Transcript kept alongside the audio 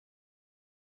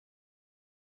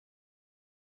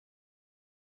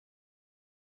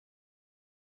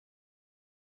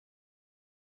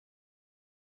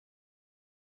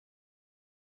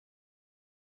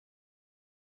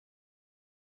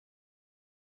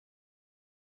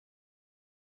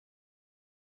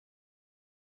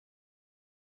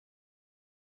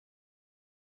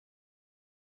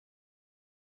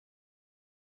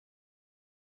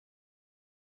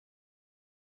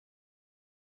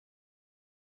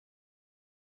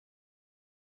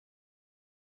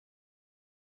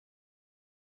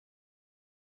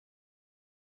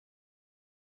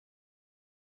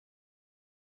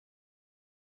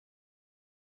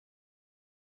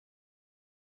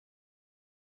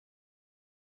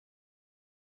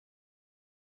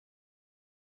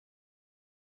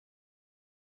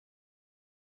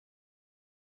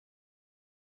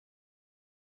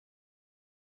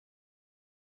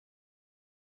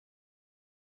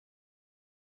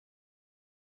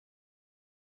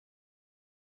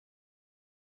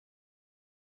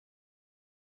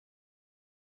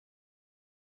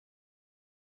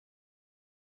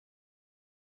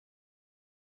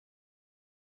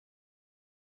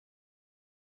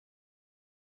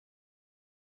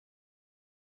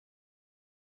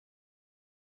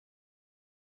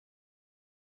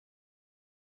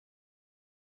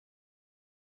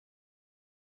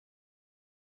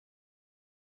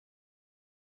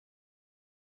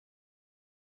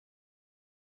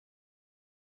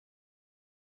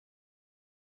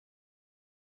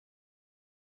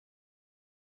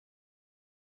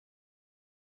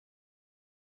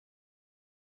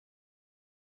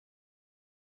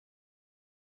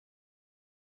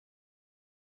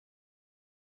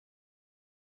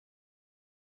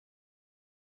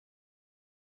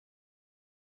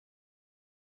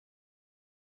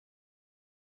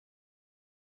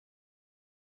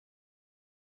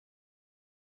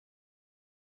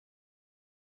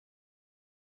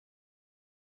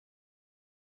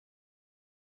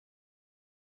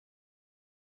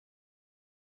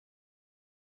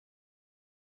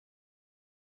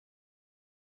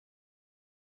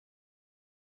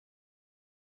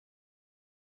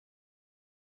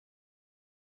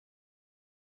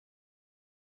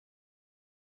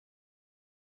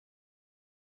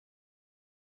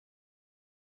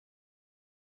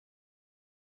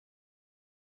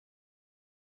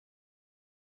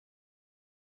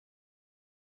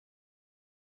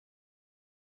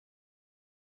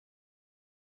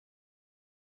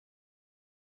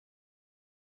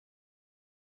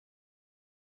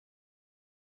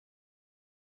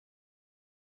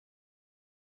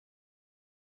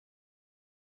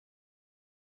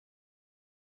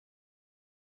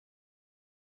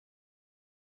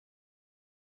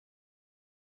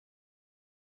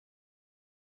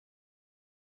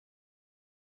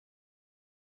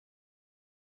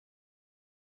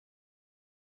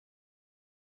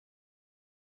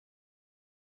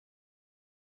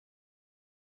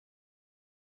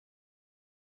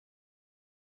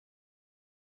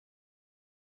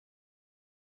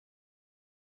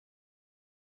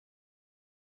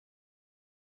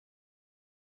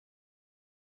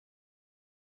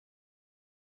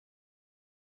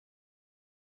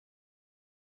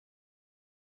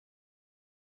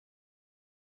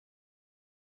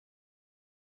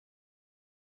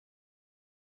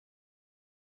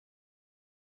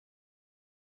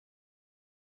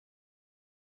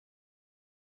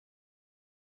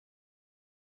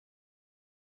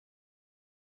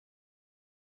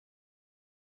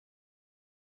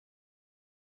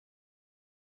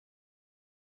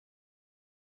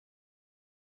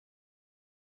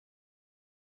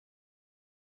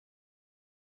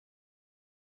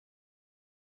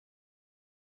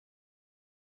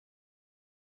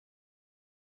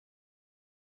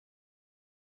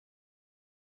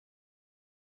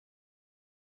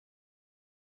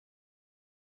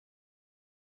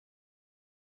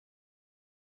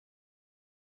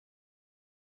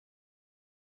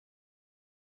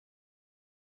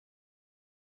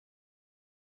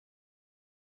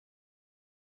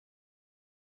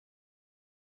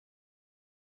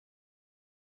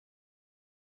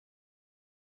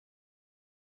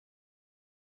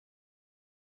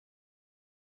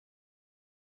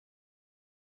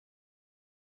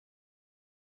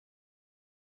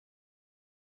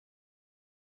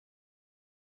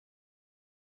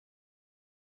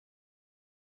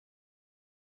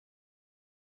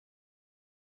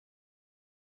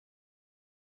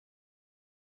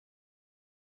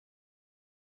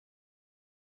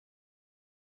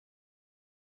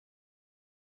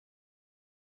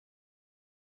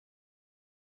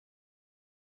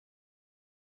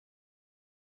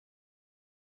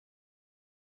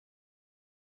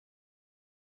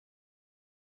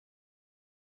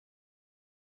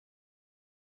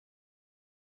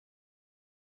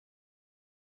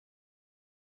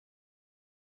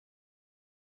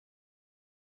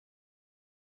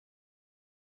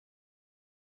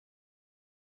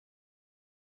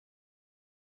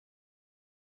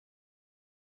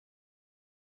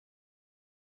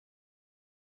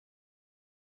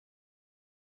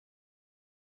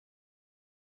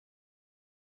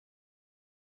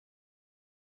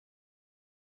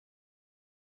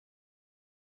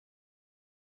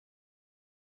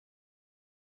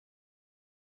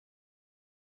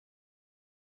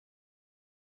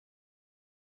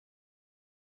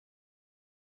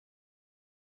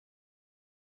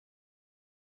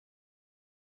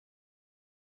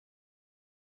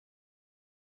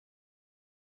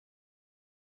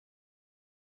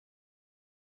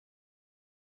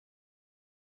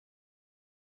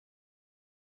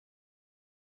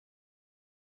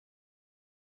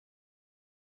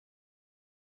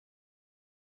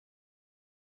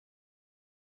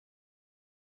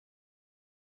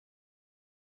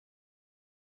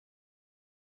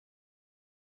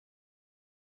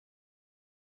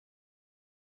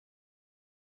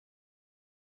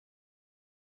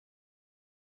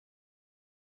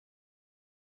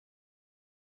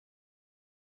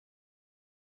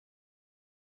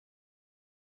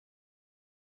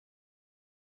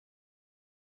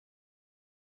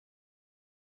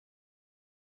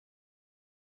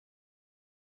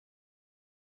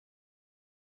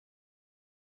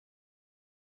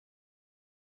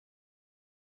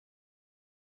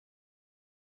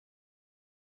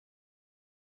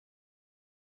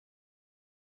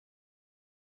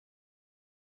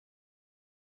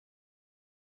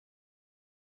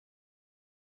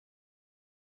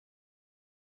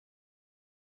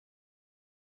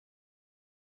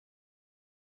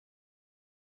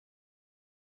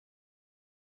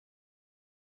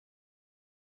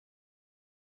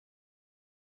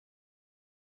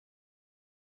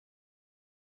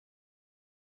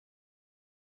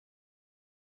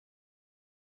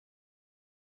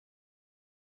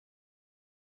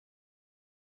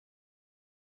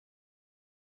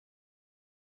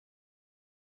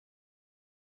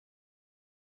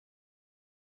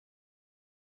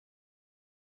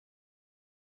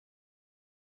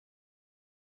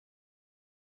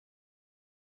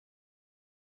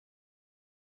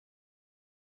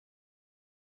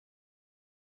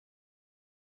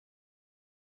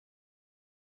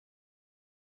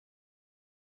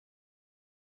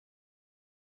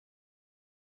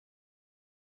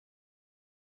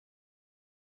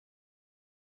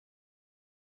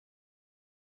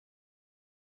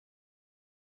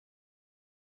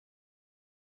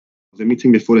the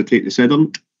meeting before I take the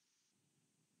sediment.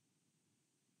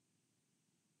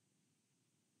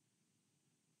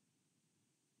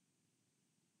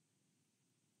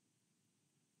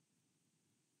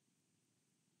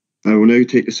 I will now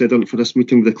take the sediment for this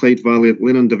meeting of the Clyde Valley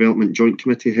Land Development Joint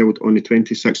Committee held on the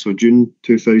 26th of June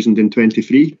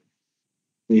 2023.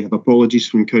 We have apologies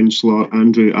from Councillor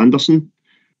Andrew Anderson,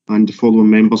 and the following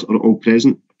members are all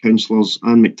present: Councillors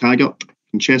Anne McTaggart,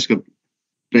 Francesca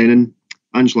Brennan,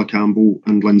 Angela Campbell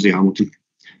and Lindsay Hamilton.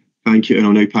 Thank you, and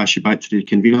I'll now pass you back to the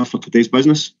convener for today's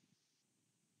business.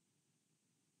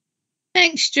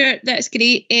 Thanks, Stuart. That's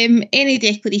great. Any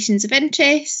declarations of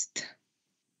interest?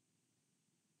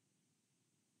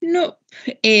 Nope.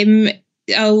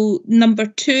 Number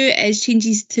 2 is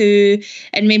changes to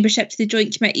and membership to the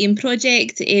Joint Committee and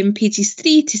Project, pages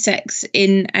 3 to 6,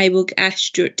 and I will ask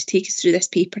Stuart to take us through this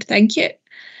paper. Thank you.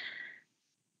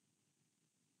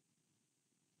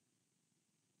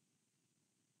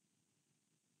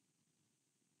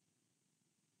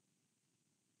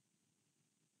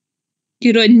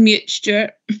 You're on mute,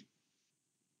 Stuart.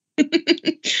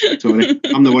 Sorry,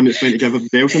 I'm the one that's trying to give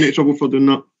everybody else any trouble for doing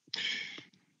that.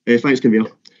 Thanks,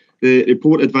 convener. The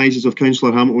report advises of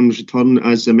Councillor Hamilton's return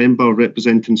as a member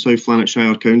representing South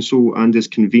Lanarkshire Council and as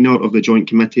convener of the Joint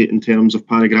Committee in terms of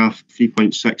paragraph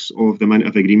 3.6 of the Minute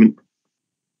of Agreement.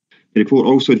 The report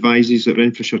also advises that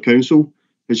Renfrewshire Council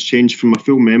has changed from a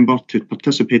full member to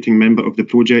participating member of the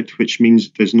project, which means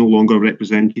it is no longer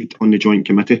represented on the Joint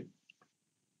Committee.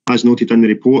 As noted in the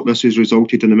report, this has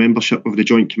resulted in the membership of the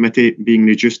Joint Committee being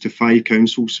reduced to 5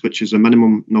 councils, which is the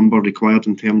minimum number required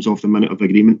in terms of the Minute of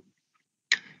Agreement.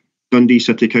 Dundee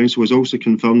City Council has also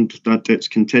confirmed that it's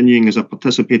continuing as a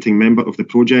participating member of the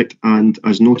project, and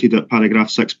as noted at paragraph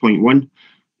 6.1,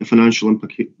 the financial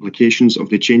implications of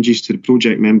the changes to the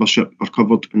project membership are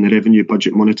covered in the Revenue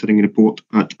Budget Monitoring Report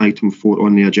at item 4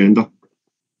 on the agenda.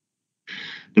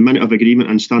 The Minute of Agreement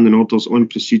and Standing Orders on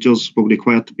Procedures will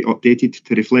require to be updated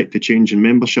to reflect the change in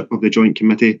membership of the Joint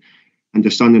Committee, and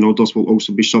the Standing Orders will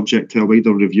also be subject to a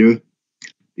wider review.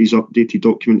 These updated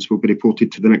documents will be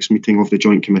reported to the next meeting of the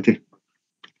Joint Committee.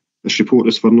 This report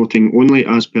is for noting only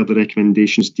as per the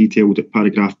recommendations detailed at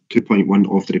paragraph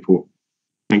 2.1 of the report.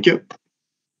 Thank you.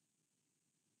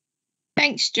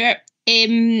 Thanks, Stuart.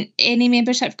 Any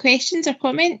members have questions or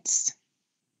comments?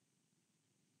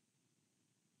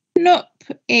 Nope.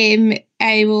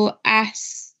 I will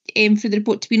ask for the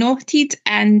report to be noted,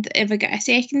 and if I get a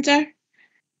seconder.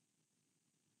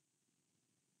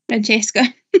 Francesca.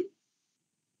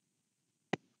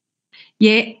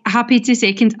 Yeah, happy to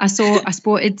second. I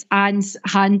spotted Anne's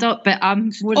hand up, but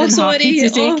I'm more than happy to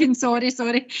second. Sorry.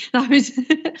 That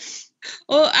was.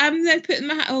 I'm now putting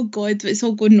my. Oh God, it's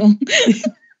all going wrong.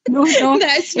 No,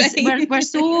 that's fine. We're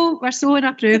so in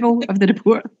approval of the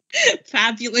report.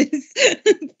 Fabulous.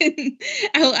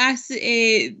 I'll ask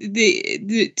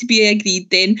to be agreed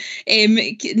then.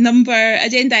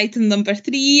 Agenda item number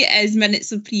 3 is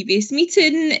minutes of previous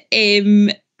meeting.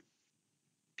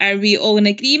 Are we all in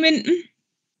agreement?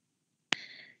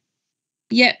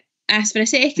 Yep. Ask for a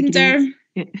seconder.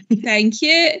 Thank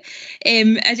you.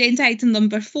 Agenda item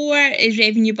number 4 is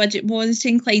Revenue Budget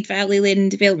Monitoring, Clyde Valley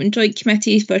Land Development Joint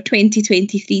Committee for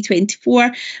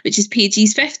 2023-24, which is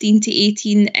pages 15 to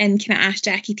 18. And can I ask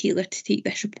Jackie Taylor to take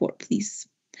this report, please?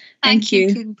 Thank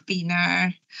you,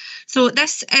 convener. So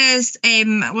this is,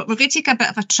 we're going to take a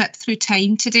bit of a trip through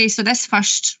time today. So this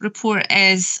first report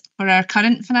is for our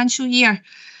current financial year.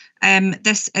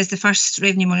 This is the first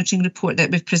revenue monitoring report that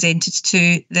we've presented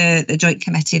to the Joint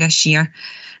Committee this year.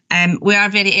 We are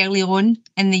very early on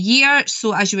in the year,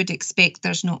 so as you would expect,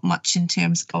 there's not much in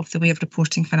terms of the way of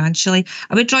reporting financially.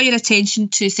 I would draw your attention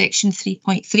to section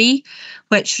 3.3,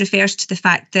 which refers to the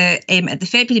fact that at the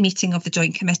February meeting of the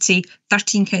Joint Committee,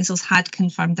 13 councils had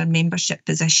confirmed their membership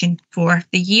position for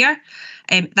the year.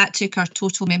 That took our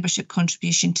total membership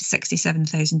contribution to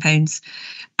 £67,000.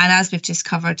 And as we've just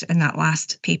covered in that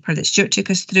last paper that Stuart took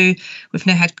us through, we've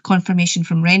now had confirmation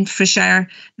from Renfrewshire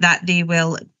that they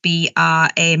will be a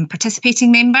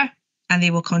participating member, and they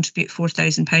will contribute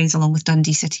 £4,000 along with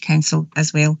Dundee City Council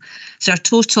as well. So our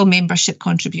total membership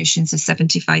contributions is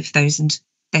 £75,000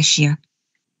 this year.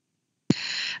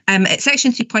 At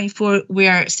section 3.4,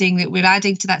 we're saying that we're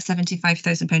adding to that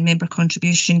 £75,000 member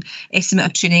contribution estimate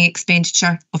of training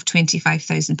expenditure of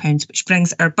 £25,000, which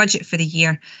brings our budget for the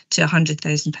year to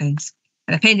 £100,000.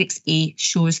 And Appendix A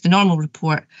shows the normal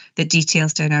report that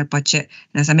details down our budget.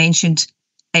 And as I mentioned,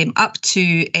 up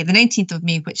to the 19th of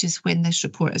May, which is when this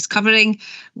report is covering,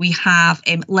 we have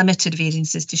limited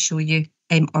variances to show you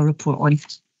our report on.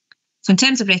 So So in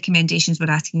terms of recommendations, we're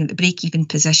asking that the break-even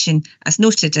position, as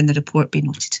noted in the report, be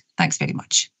noted. Thanks very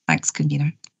much. Thanks,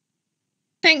 Convener.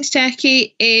 Thanks,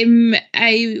 Jackie.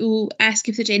 I will ask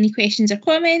if there's any questions or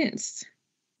comments.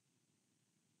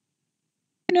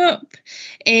 Nope.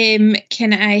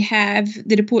 Can I have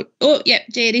the report? Oh, yep,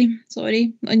 Jerry.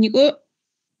 Sorry, on you go.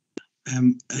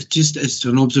 Just as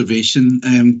an observation,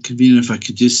 Convener, if I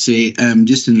could just say,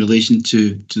 just in relation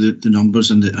to the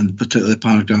numbers and particularly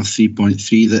paragraph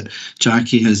 3.3 that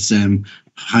Jackie has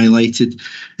highlighted,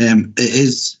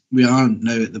 we are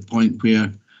now at the point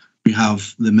where we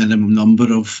have the minimum number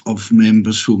of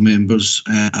members, full members,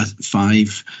 at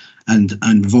 5, and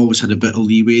we've always had a bit of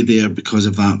leeway there because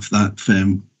of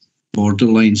that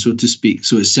borderline, so to speak.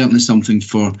 So it's certainly something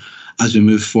for, as we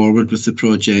move forward with the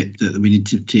project, that we need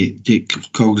to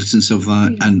take cognizance of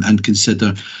that and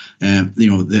consider,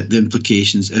 the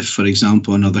implications if, for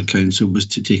example, another council was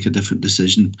to take a different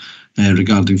decision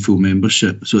regarding full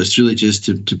membership. So it's really just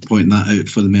to point that out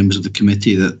for the members of the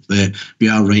committee that we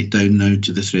are right down now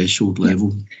to the threshold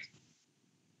level.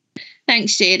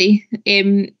 Thanks, Jerry.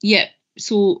 Yep.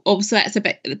 So obviously that's a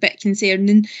bit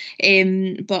concerning,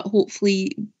 but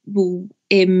hopefully we'll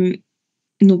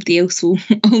nobody else will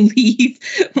leave,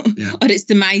 or its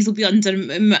demise will be under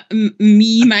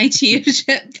my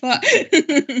chairship. But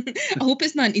I hope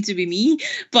it's nothing to be me.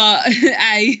 But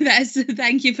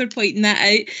thank you for pointing that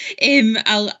out.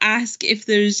 I'll ask if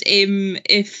there's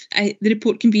if the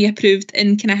report can be approved,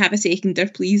 and can I have a seconder,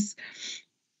 please?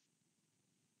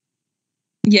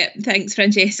 Yeah, thanks,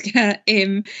 Francesca.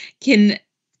 Can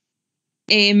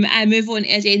I move on to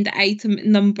agenda item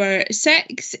number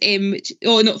 6,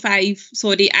 not 5,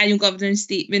 sorry, annual governance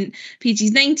statement,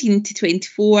 pages 19 to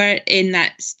 24, and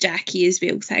that's Jackie as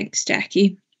well. Thanks,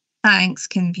 Jackie. Thanks,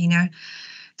 Convener.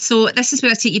 So this is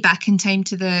where I take you back in time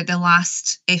to the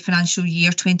last financial year,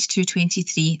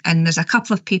 22-23, and there's a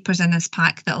couple of papers in this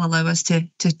pack that will allow us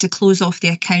to close off the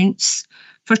accounts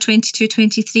for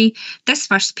 22-23. This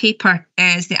first paper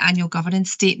is the annual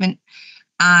governance statement,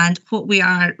 and what we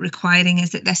are requiring is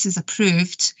that this is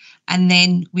approved, and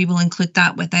then we will include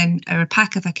that within our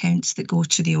pack of accounts that go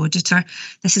to the auditor.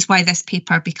 This is why this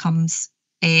paper becomes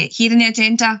here in the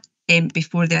agenda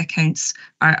before the accounts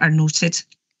are noted.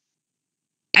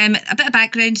 A bit of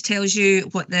background tells you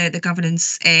what the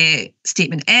governance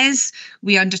statement is.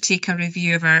 We undertake a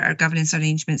review of our governance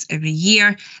arrangements every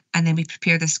year, and then we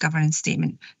prepare this governance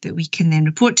statement that we can then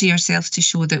report to yourselves to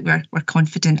show that we're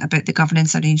confident about the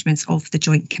governance arrangements of the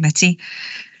Joint Committee.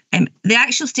 The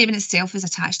actual statement itself is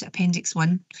attached to Appendix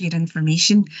 1 for your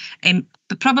information,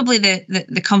 but probably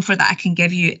the comfort that I can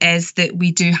give you is that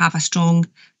we do have a strong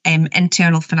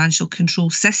internal financial control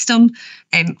system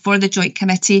for the Joint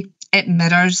Committee. It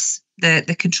mirrors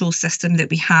the control system that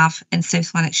we have in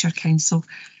South Lanarkshire Council,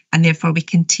 and therefore we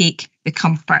can take the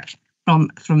comfort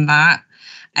from that.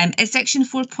 In section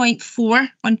 4.4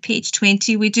 on page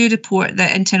 20, we do report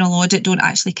that internal audit don't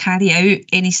actually carry out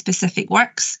any specific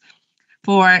works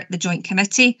for the Joint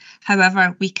Committee.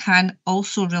 However, we can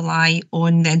also rely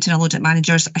on the internal audit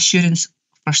manager's assurance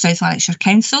for South Lanarkshire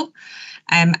Council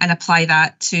and apply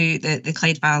that to the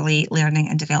Clyde Valley Learning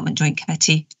and Development Joint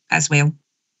Committee as well.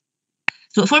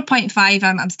 So at 4.5,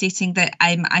 I'm stating that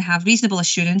I have reasonable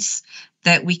assurance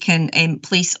that we can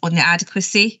place on the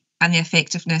adequacy and the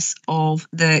effectiveness of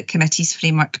the committee's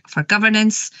framework for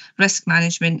governance, risk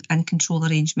management and control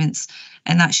arrangements,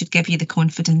 and that should give you the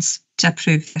confidence to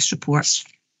approve this report. So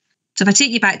if I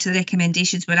take you back to the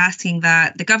recommendations, we're asking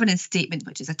that the governance statement,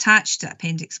 which is attached to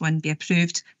Appendix 1, be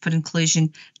approved for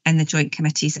inclusion in the Joint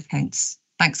Committee's accounts.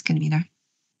 Thanks, Convener.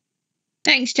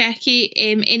 Thanks, Jackie.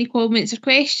 Any comments or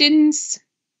questions?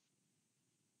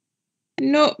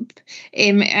 Nope.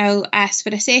 I'll ask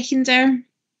for a seconder.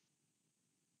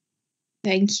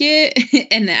 Thank you.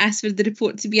 And I ask for the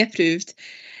report to be approved.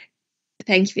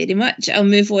 Thank you very much. I'll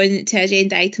move on to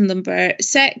agenda item number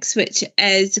 6, which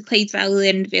is the Clyde Valley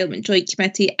Learning Development Joint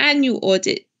Committee Annual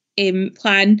Audit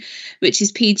Plan, which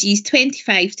is pages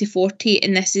 25 to 40,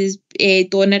 and this is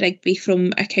Donna Rigby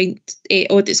from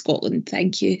Audit Scotland.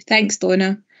 Thank you. Thanks,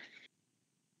 Donna.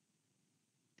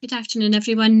 Good afternoon,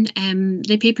 everyone.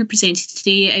 The paper presented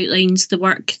today outlines the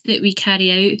work that we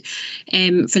carry out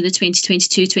for the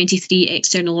 2022-23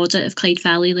 external audit of Clyde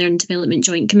Valley Learning Development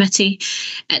Joint Committee.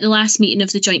 At the last meeting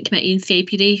of the Joint Committee in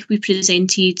February, we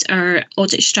presented our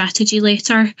audit strategy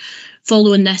letter.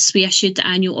 Following this, we issued the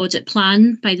annual audit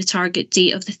plan by the target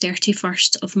date of the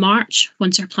 31st of March,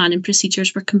 once our planning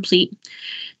procedures were complete.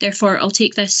 Therefore, I'll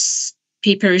take this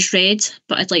paper as read,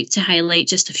 but I'd like to highlight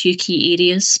just a few key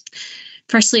areas.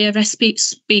 Firstly, a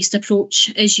risk-based approach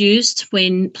is used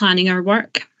when planning our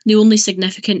work. The only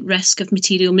significant risk of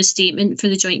material misstatement for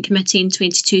the Joint Committee in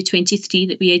 22-23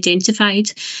 that we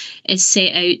identified is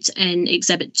set out in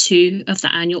Exhibit 2 of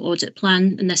the Annual Audit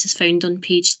Plan, and this is found on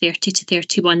page 30 to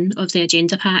 31 of the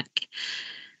agenda pack.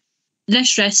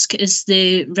 This risk is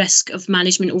the risk of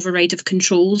management override of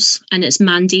controls, and it's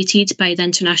mandated by the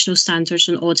International Standards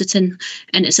on Auditing,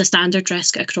 and it's a standard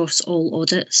risk across all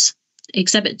audits.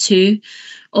 Exhibit 2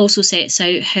 also sets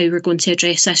out how we're going to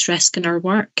address this risk in our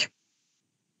work.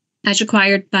 As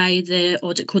required by the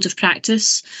Audit Code of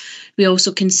Practice, we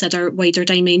also consider wider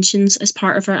dimensions as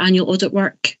part of our annual audit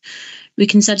work. We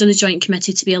consider the Joint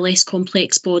Committee to be a less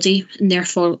complex body, and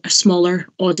therefore a smaller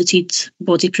audited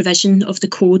body provision of the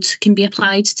code can be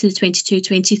applied to the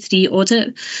 22-23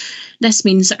 audit. This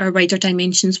means that our wider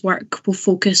dimensions work will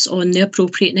focus on the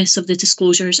appropriateness of the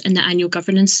disclosures in the annual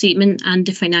governance statement and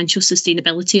the financial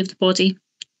sustainability of the body.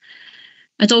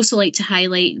 I'd also like to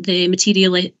highlight the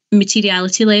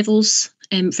materiality levels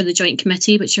for the Joint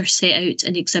Committee, which are set out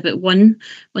in Exhibit 1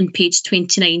 on page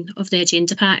 29 of the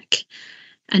agenda pack.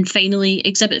 And finally,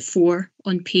 Exhibit 4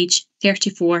 on page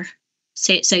 34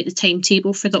 sets out the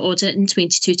timetable for the audit in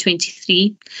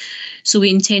 22-23. So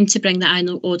we intend to bring the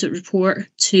annual audit report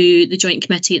to the Joint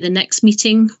Committee at the next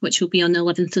meeting, which will be on the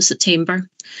 11th of September.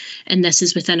 And this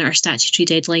is within our statutory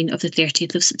deadline of the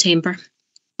 30th of September.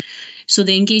 So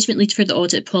the engagement lead for the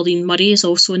audit, Pauline Murray, is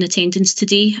also in attendance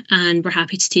today, and we're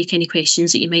happy to take any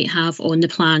questions that you might have on the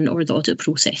plan or the audit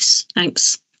process.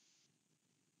 Thanks.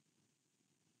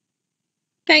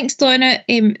 Thanks, Donna.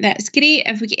 That's great.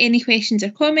 Have we got any questions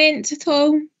or comments at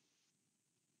all?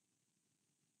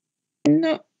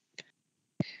 No.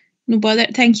 No bother.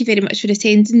 Thank you very much for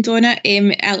attending, Donna.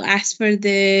 I'll ask for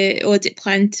the audit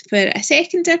plan for a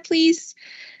seconder, please.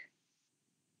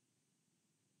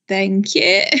 Thank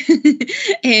you.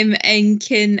 And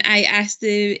can I ask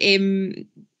the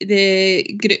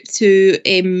group to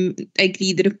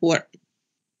agree the report?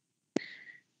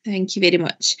 Thank you very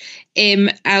much.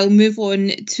 I'll move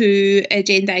on to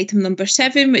agenda item number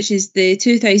 7, which is the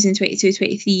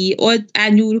 2022-23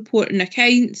 annual report and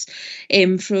accounts.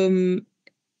 And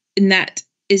that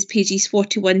is pages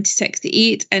 41 to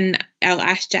 68. And I'll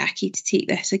ask Jackie to take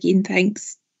this again.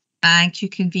 Thanks. Thank you,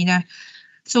 convener.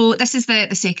 So this is the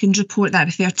second report that I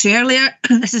referred to earlier.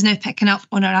 This is now picking up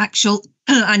on our actual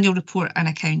annual report and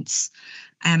accounts.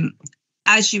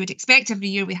 As you would expect, every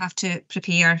year we have to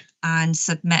prepare and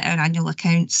submit our annual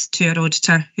accounts to our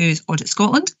auditor, who's Audit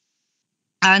Scotland.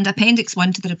 And Appendix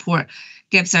 1 to the report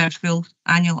gives our full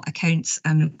annual accounts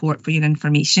and report for your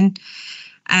information.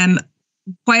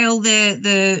 While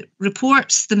the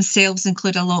reports themselves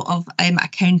include a lot of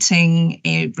accounting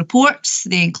reports,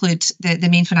 they include the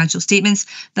main financial statements,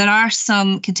 there are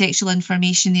some contextual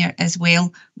information there as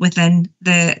well within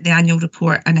the annual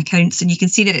report and accounts. And you can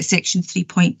see that at section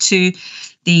 3.2,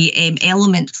 the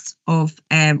elements of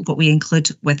what we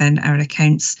include within our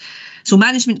accounts. So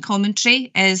management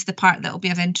commentary is the part that will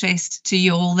be of interest to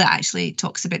you all, that actually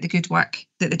talks about the good work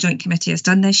that the Joint Committee has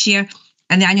done this year.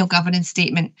 And the annual governance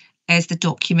statement is the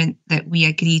document that we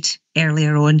agreed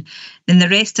earlier on. Then the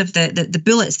rest of the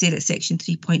bullets there at section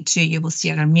 3.2, you will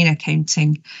see our main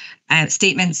accounting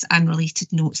statements and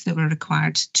related notes that were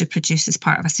required to produce as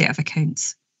part of a set of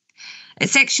accounts.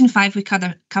 At section 5, we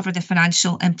cover the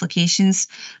financial implications,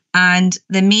 and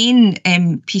the main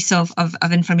piece of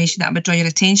information that I would draw your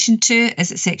attention to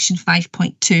is at section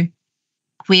 5.2,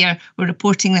 where we're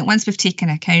reporting that once we've taken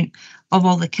account of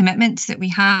all the commitments that we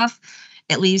have,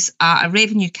 it leaves a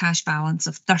revenue cash balance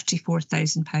of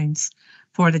 £34,000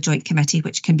 for the Joint Committee,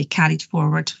 which can be carried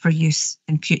forward for use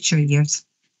in future years.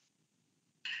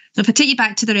 So if I take you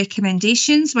back to the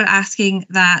recommendations, we're asking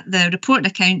that the report and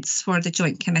accounts for the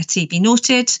Joint Committee be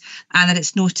noted, and that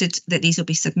it's noted that these will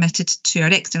be submitted to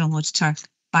our external auditor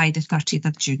by the 30th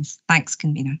of June. Thanks,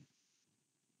 convener.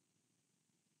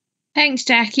 Thanks,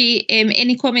 Jackie.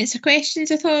 Any comments or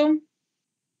questions at all?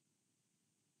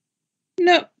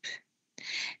 Nope.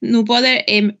 No bother,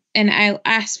 and I'll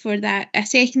ask for that a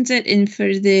seconder and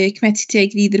for the committee to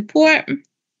agree the report.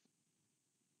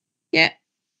 Yeah,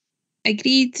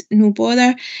 agreed, no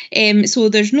bother. So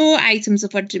there's no items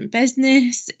of urgent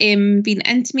business being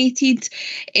intimated,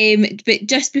 but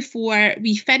just before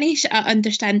we finish, I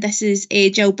understand this is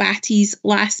Jill Batty's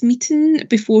last meeting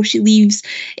before she leaves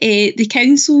the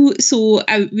council, so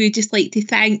I would just like to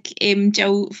thank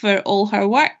Jill for all her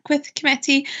work with the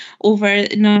committee over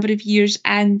a number of years,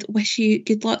 and wish you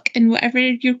good luck in whatever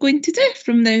you're going to do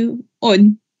from now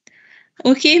on.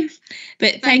 Okay,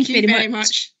 but thank you very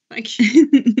much. Thank you.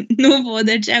 No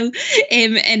bother, Jill.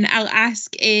 And I'll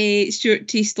ask Stuart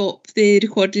to stop the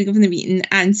recording of the meeting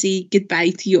and say goodbye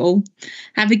to you all.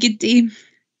 Have a good day.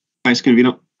 Thanks,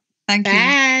 convener. Thank you.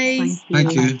 Bye. Thank you.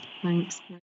 Thank you. Thanks.